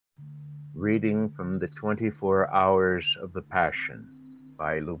Reading from the 24 Hours of the Passion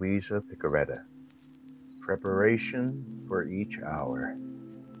by Luisa Piccarreta. Preparation for each hour.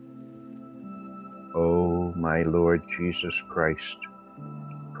 O my Lord Jesus Christ,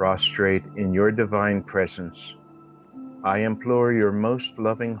 prostrate in your divine presence, I implore your most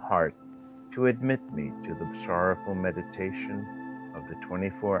loving heart to admit me to the sorrowful meditation of the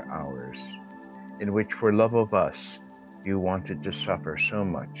 24 hours, in which for love of us, you wanted to suffer so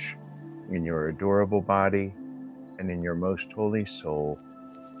much in your adorable body and in your most holy soul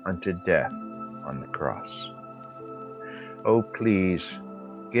unto death on the cross. Oh, please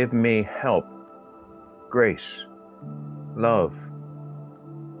give me help, grace, love,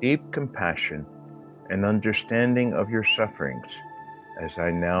 deep compassion, and understanding of your sufferings as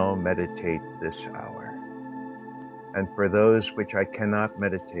I now meditate this hour. And for those which I cannot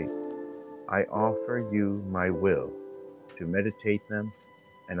meditate, I offer you my will to meditate them,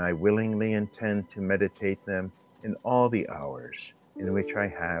 and I willingly intend to meditate them in all the hours in which I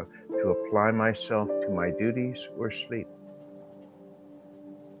have to apply myself to my duties or sleep.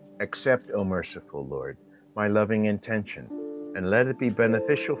 Accept, O merciful Lord, my loving intention, and let it be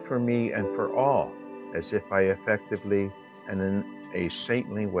beneficial for me and for all, as if I effectively and in a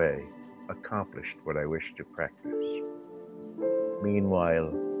saintly way accomplished what I wish to practice.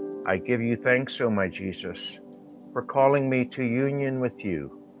 Meanwhile, I give you thanks, O my Jesus, for calling me to union with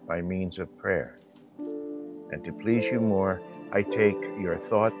you by means of prayer. And to please you more, I take your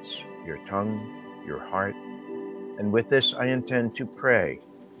thoughts, your tongue, your heart, and with this I intend to pray,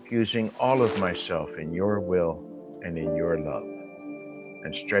 fusing all of myself in your will and in your love.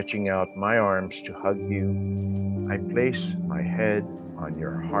 And stretching out my arms to hug you, I place my head on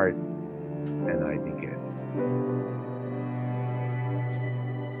your heart and I begin.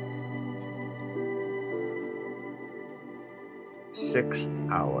 Sixth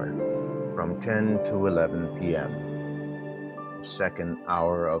hour, from 10 to 11 p.m. The second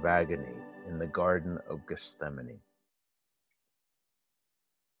hour of agony in the Garden of Gethsemane.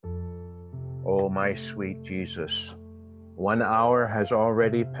 Oh, my sweet Jesus, 1 hour has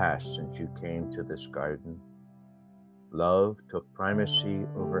already passed since you came to this garden. Love took primacy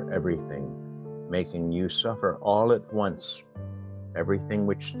over everything, making you suffer all at once, everything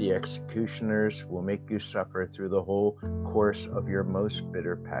which the executioners will make you suffer through the whole course of your most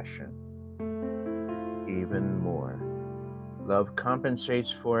bitter passion. Even more, love compensates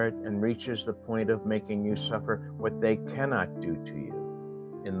for it and reaches the point of making you suffer what they cannot do to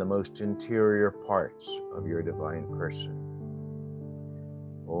you in the most interior parts of your divine person.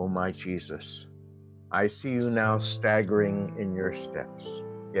 Oh, my Jesus, I see you now staggering in your steps,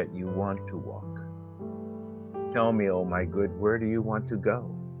 yet you want to walk. Tell me, oh my good, where do you want to go?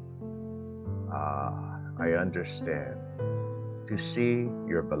 Ah, I understand. To see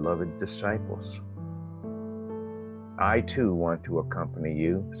your beloved disciples. I too want to accompany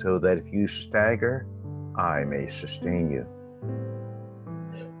you, so that if you stagger, I may sustain you.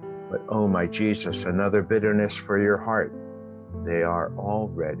 But oh my Jesus, another bitterness for your heart. They are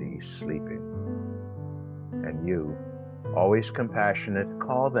already sleeping. And you, always compassionate,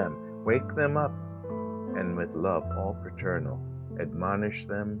 call them, wake them up, and with love all paternal, admonish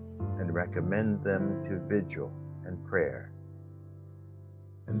them and recommend them to vigil and prayer.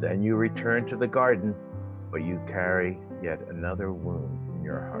 And then you return to the garden, but you carry yet another wound in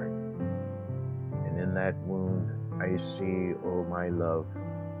your heart. And in that wound I see, O my love,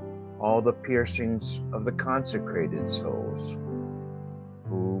 all the piercings of the consecrated souls,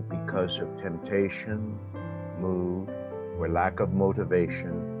 who, because of temptation, mood, or lack of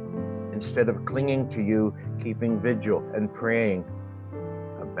motivation, instead of clinging to you, keeping vigil and praying,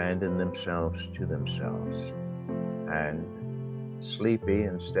 abandon themselves to themselves, and sleepy,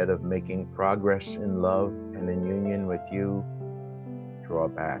 instead of making progress in love and in union with you, draw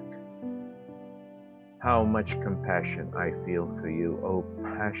back. How much compassion I feel for you, O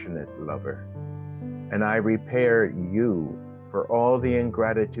passionate lover, and I repair you for all the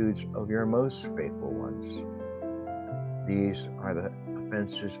ingratitudes of your most faithful ones. These are the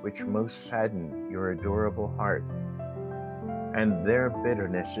offenses which most sadden your adorable heart, and their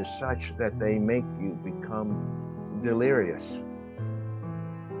bitterness is such that they make you become delirious.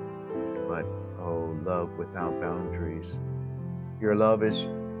 But, oh, love without boundaries, your love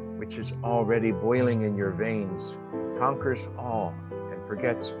which is already boiling in your veins, conquers all and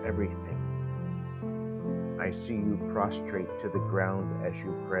forgets everything. I see you prostrate to the ground as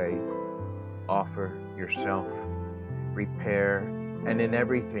you pray, offer yourself, repair, and in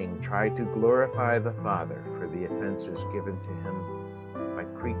everything try to glorify the Father for the offenses given to him by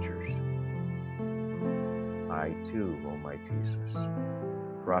creatures. I too, O my Jesus,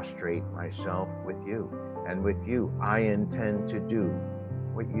 prostrate myself with you, and with you I intend to do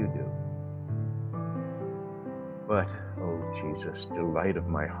what you do. But, oh Jesus, delight of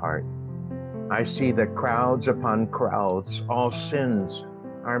my heart, I see that crowds upon crowds, all sins,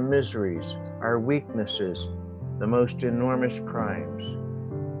 our miseries, our weaknesses, the most enormous crimes,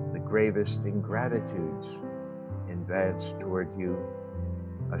 the gravest ingratitudes, advance toward you,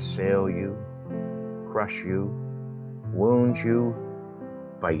 assail you, crush you, wound you,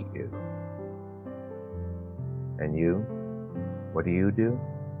 bite you. And you, what do?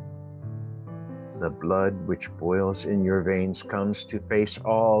 The blood which boils in your veins comes to face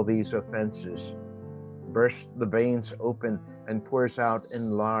all these offenses, bursts the veins open and pours out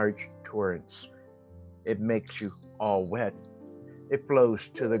in large torrents. It makes you all wet. It flows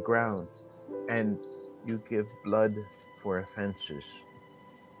to the ground, and you give blood for offenses,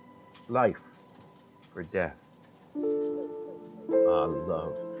 life for death. Ah,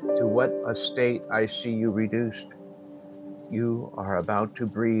 love, to what a state I see you reduced. You are about to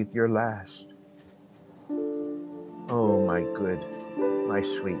breathe your last. Oh, my good, my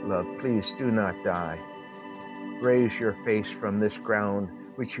sweet love, please do not die. Raise your face from this ground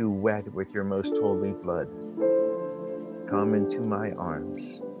which you wet with your most holy blood. Come into my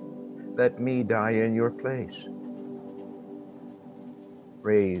arms. Let me die in your place.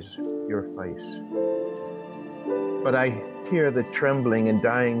 Raise your face. But I hear the trembling and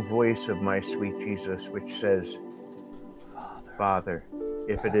dying voice of my sweet Jesus, which says, Father,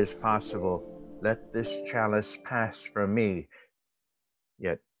 if it is possible, let this chalice pass from me,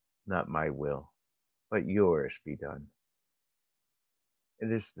 yet not my will, but yours be done.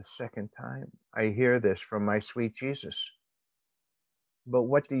 It is the second time I hear this from my sweet Jesus. But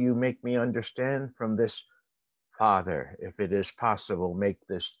what do you make me understand from this? Father, if it is possible, make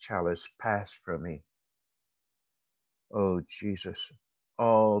this chalice pass from me. Oh, Jesus,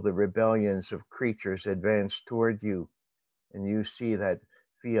 all the rebellions of creatures advance toward you, and you see that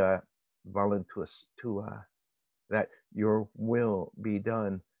via voluntas tua, that your will be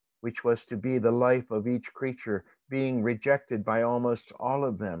done, which was to be the life of each creature, being rejected by almost all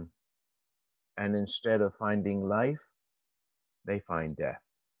of them. And instead of finding life, they find death.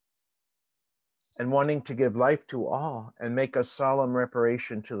 And wanting to give life to all and make a solemn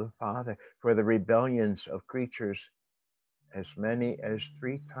reparation to the Father for the rebellions of creatures, as many as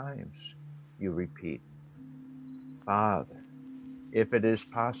 3 times you repeat, Father, if it is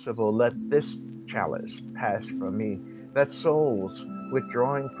possible, let this chalice pass from me, that souls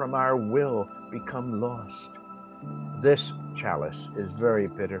withdrawing from our will become lost. This chalice is very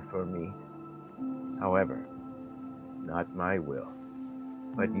bitter for me. However, not my will,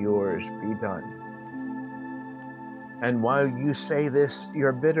 but yours be done. And while you say this,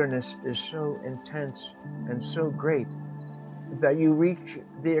 your bitterness is so intense and so great that you reach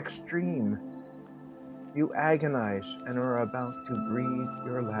the extreme. You agonize and are about to breathe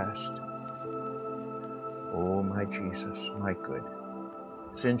your last. Oh, my Jesus, my good,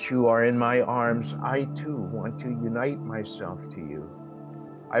 since you are in my arms, I too want to unite myself to you.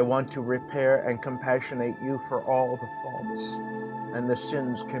 I want to repair and compassionate you for all the faults and the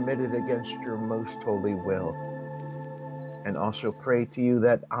sins committed against your most holy will, and also pray to you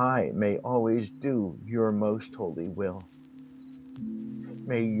that I may always do your most holy will.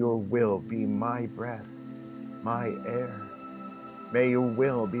 May your will be my breath, my air. May your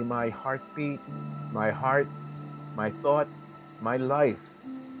will be my heartbeat, my heart, my thought, my life,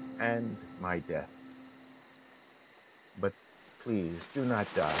 and my death. But please do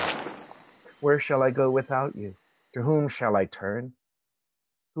not die. Where shall I go without you? To whom shall I turn?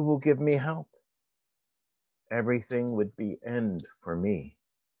 Who will give me help? Everything would be end for me.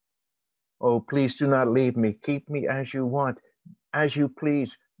 Oh, please do not leave me. Keep me as you want, as you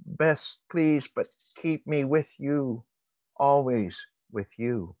please, best please, but keep me with you, always with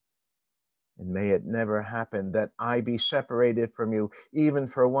you. And may it never happen that I be separated from you, even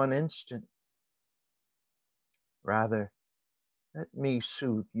for one instant. Rather, let me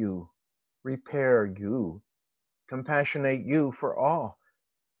soothe you, repair you, compassionate you for all,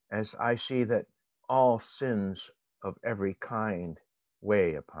 as I see that all sins of every kind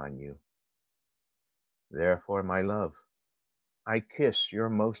weigh upon you. Therefore, my love, I kiss your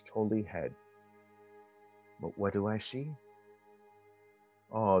most holy head. But what do I see?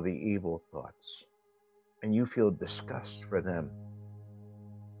 All the evil thoughts, and you feel disgust for them.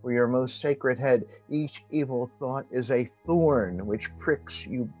 For your most sacred head, each evil thought is a thorn which pricks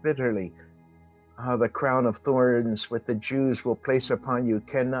you bitterly. Ah, the crown of thorns which the Jews will place upon you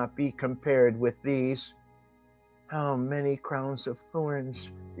cannot be compared with these. How many crowns of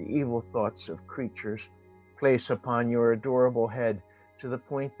thorns the evil thoughts of creatures place upon your adorable head, to the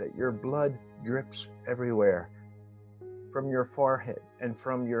point that your blood drips everywhere, from your forehead and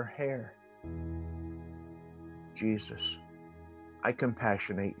from your hair. Jesus, I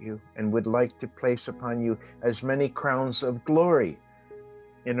compassionate you and would like to place upon you as many crowns of glory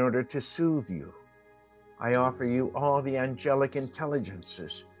in order to soothe you. I offer you all the angelic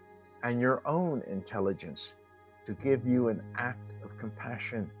intelligences and your own intelligence to give you an act of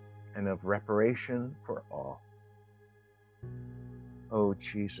compassion and of reparation for all. Oh,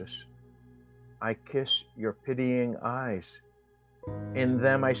 Jesus, I kiss your pitying eyes. In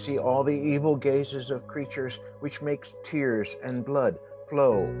them I see all the evil gazes of creatures, which makes tears and blood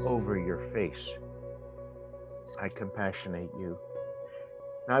flow over your face. I compassionate you.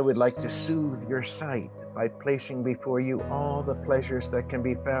 I would like to soothe your sight by placing before you all the pleasures that can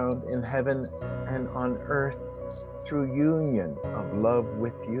be found in heaven and on earth through union of love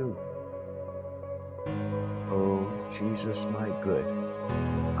with you. Oh, Jesus, my good,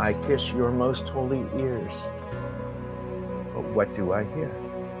 I kiss your most holy ears. But what do I hear?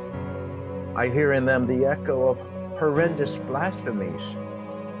 I hear in them the echo of horrendous blasphemies,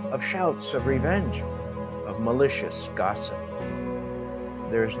 of shouts of revenge, of malicious gossip.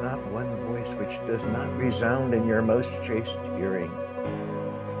 There is not one voice which does not resound in your most chaste hearing.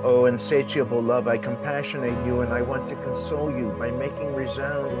 O insatiable love, I compassionate you, and I want to console you by making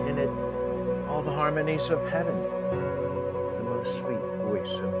resound in it all the harmonies of heaven, the most sweet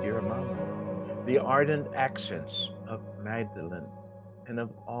voice of dear Mama, the ardent accents of Magdalene, and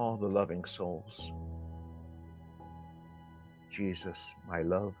of all the loving souls. Jesus, my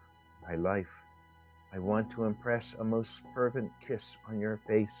love, my life, I want to impress a most fervent kiss on your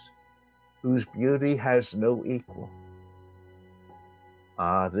face, whose beauty has no equal.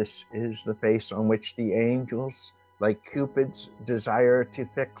 Ah, this is the face on which the angels, like Cupids, desire to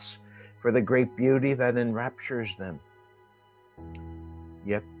fix for the great beauty that enraptures them.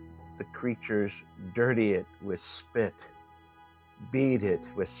 Yet the creatures dirty it with spit, beat it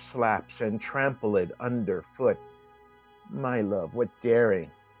with slaps, and trample it underfoot. My love, what daring!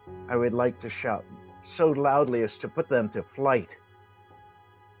 I would like to shout so loudly as to put them to flight.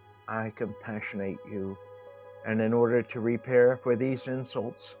 I compassionate you, and in order to repair for these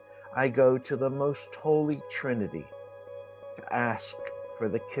insults, I go to the most holy Trinity to ask for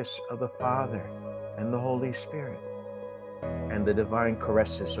the kiss of the Father and the Holy Spirit, and the divine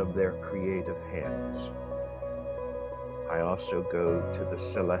caresses of their creative hands. I also go to the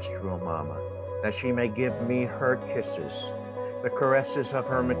celestial Mama, that she may give me her kisses, the caresses of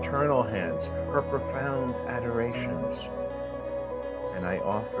her maternal hands, her profound adorations. And I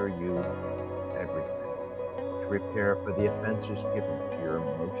offer you everything to repair for the offenses given to your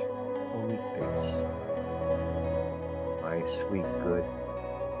most holy face. My sweet good,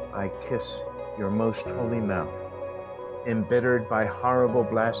 I kiss your most holy mouth, embittered by horrible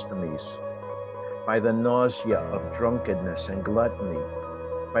blasphemies, by the nausea of drunkenness and gluttony,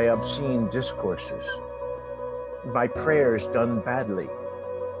 by obscene discourses, by prayers done badly,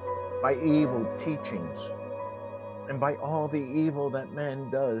 by evil teachings, and by all the evil that man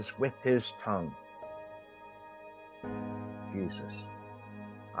does with his tongue. Jesus,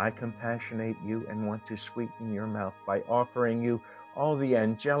 I compassionate you and want to sweeten your mouth by offering you all the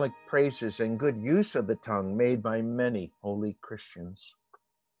angelic praises and good use of the tongue made by many holy Christians.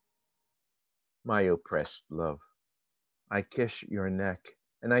 My oppressed love, I kiss your neck,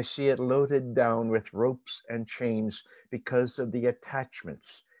 and I see it loaded down with ropes and chains because of the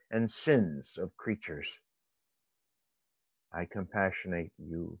attachments and sins of creatures. I compassionate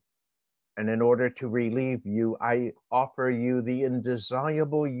you, and in order to relieve you, I offer you the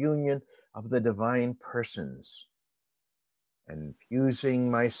indissoluble union of the divine persons. And fusing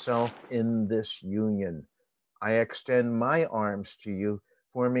myself in this union, I extend my arms to you,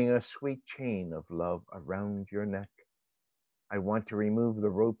 forming a sweet chain of love around your neck. I want to remove the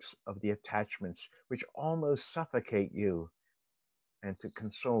ropes of the attachments which almost suffocate you, and to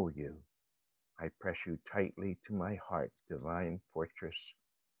console you, I press you tightly to my heart, divine fortress.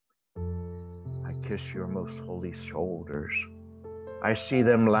 I kiss your most holy shoulders. I see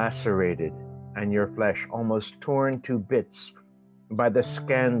them lacerated, and your flesh almost torn to bits by the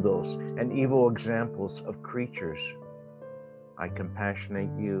scandals and evil examples of creatures. I compassionate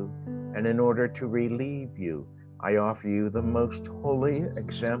you, and in order to relieve you, I offer you the most holy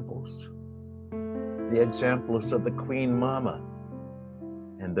examples, the examples of the Queen Mama,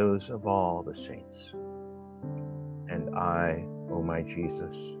 and those of all the saints. And I, O my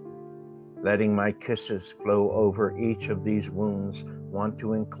Jesus, letting my kisses flow over each of these wounds, want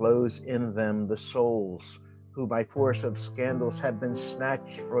to enclose in them the souls who by force of scandals have been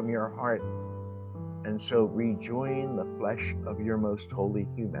snatched from your heart. and so rejoin the flesh of your most holy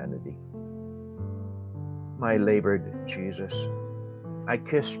humanity. My labored Jesus, I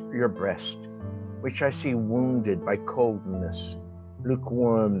kiss your breast, which I see wounded by coldness,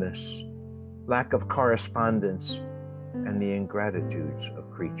 lukewarmness, lack of correspondence, and the ingratitudes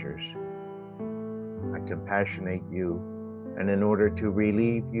of creatures. I compassionate you, and in order to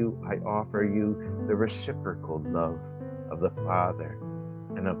relieve you, I offer you the reciprocal love of the Father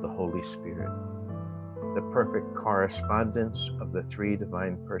and of the Holy Spirit, the perfect correspondence of the three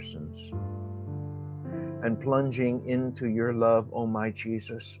divine persons. And plunging into your love, O my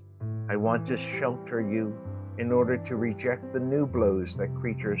Jesus, I want to shelter you in order to reject the new blows that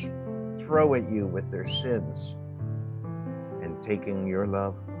creatures throw at you with their sins. And taking your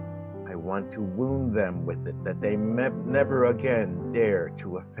love, I want to wound them with it, that they never again dare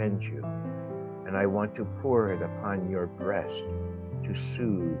to offend you. And I want to pour it upon your breast to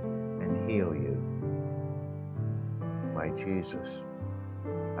soothe and heal you. My Jesus,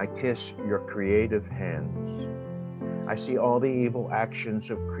 I kiss your creative hands. I see all the evil actions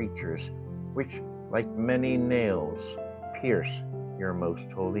of creatures, which, like many nails, pierce your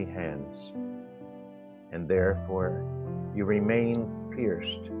most holy hands. And therefore, you remain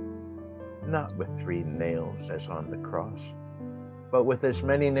pierced, not with 3 nails as on the cross, but with as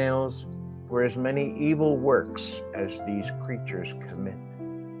many nails for as many evil works as these creatures commit.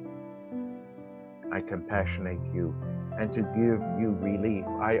 I compassionate you, and to give you relief,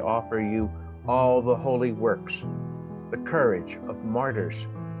 I offer you all the holy works, the courage of martyrs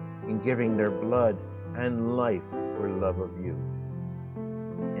in giving their blood and life for love of you.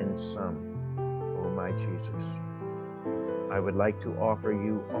 In sum, O my Jesus, I would like to offer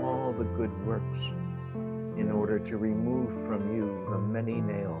you all the good works in order to remove from you the many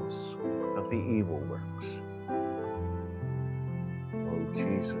nails of the evil works. O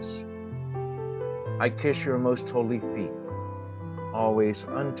Jesus, I kiss your most holy feet, always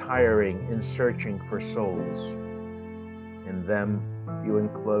untiring in searching for souls. In them you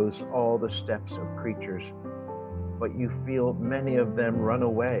enclose all the steps of creatures, but you feel many of them run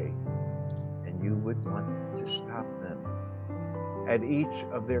away, and you would want to stop them. At each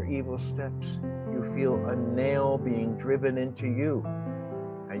of their evil steps, you feel a nail being driven into you,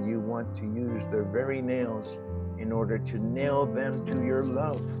 and you want to use their very nails in order to nail them to your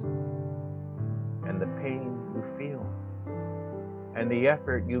love. And the pain you feel and the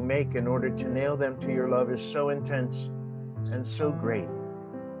effort you make in order to nail them to your love is so intense and so great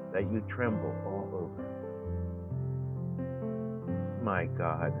that you tremble all over. My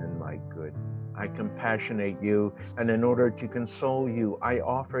God and my good, I compassionate you, and in order to console you, I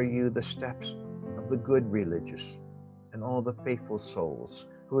offer you the steps of the good religious and all the faithful souls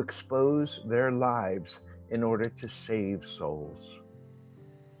who expose their lives in order to save souls.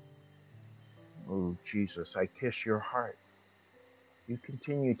 Oh, Jesus, I kiss your heart. You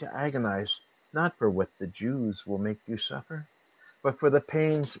continue to agonize, not for what the Jews will make you suffer, but for the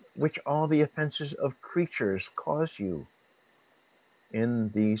pains which all the offenses of creatures cause you.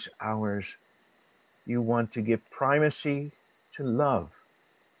 In these hours, you want to give primacy to love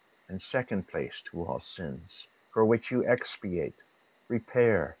and second place to all sins, for which you expiate,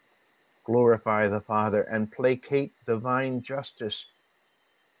 repair, glorify the Father, and placate divine justice,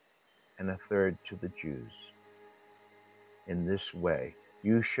 and a third to the Jews. In this way,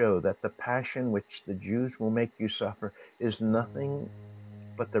 you show that the passion which the Jews will make you suffer is nothing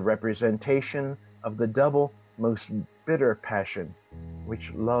but the representation of the double, most bitter passion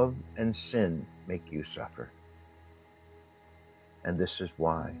which love and sin make you suffer. And this is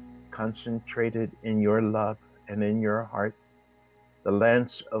why, concentrated in your love and in your heart, the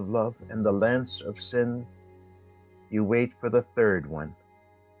lance of love and the lance of sin, you wait for the third one,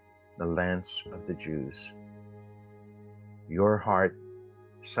 the lance of the Jews. Your heart,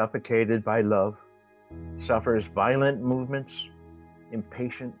 suffocated by love, suffers violent movements,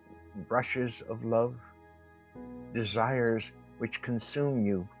 impatient rushes of love, desires which consume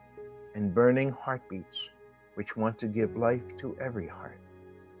you, and burning heartbeats which want to give life to every heart.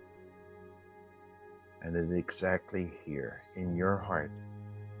 And it is exactly here in your heart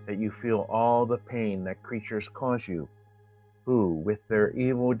that you feel all the pain that creatures cause you, who, with their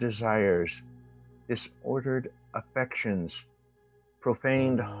evil desires, disordered affections,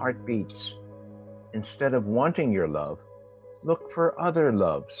 profaned heartbeats, instead of wanting your love, look for other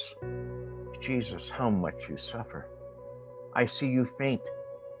loves. Jesus, how much you suffer. I see you faint,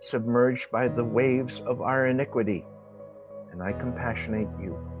 submerged by the waves of our iniquity, and I compassionate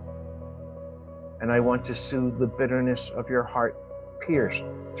you. And I want to soothe the bitterness of your heart, pierced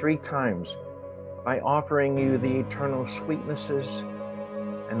 3 times, by offering you the eternal sweetnesses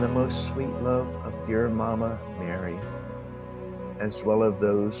and the most sweet love of dear Mama Mary, as well as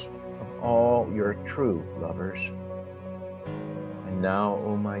those of all your true lovers. And now,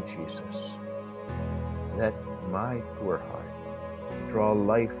 O my Jesus, let my poor heart draw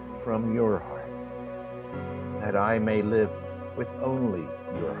life from your heart, that I may live with only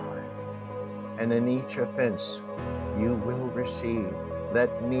your heart. And in each offense you will receive,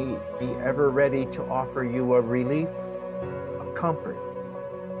 let me be ever ready to offer you a relief, a comfort,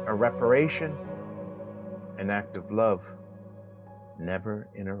 a reparation, an act of love, never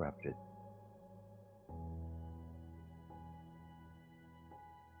interrupted.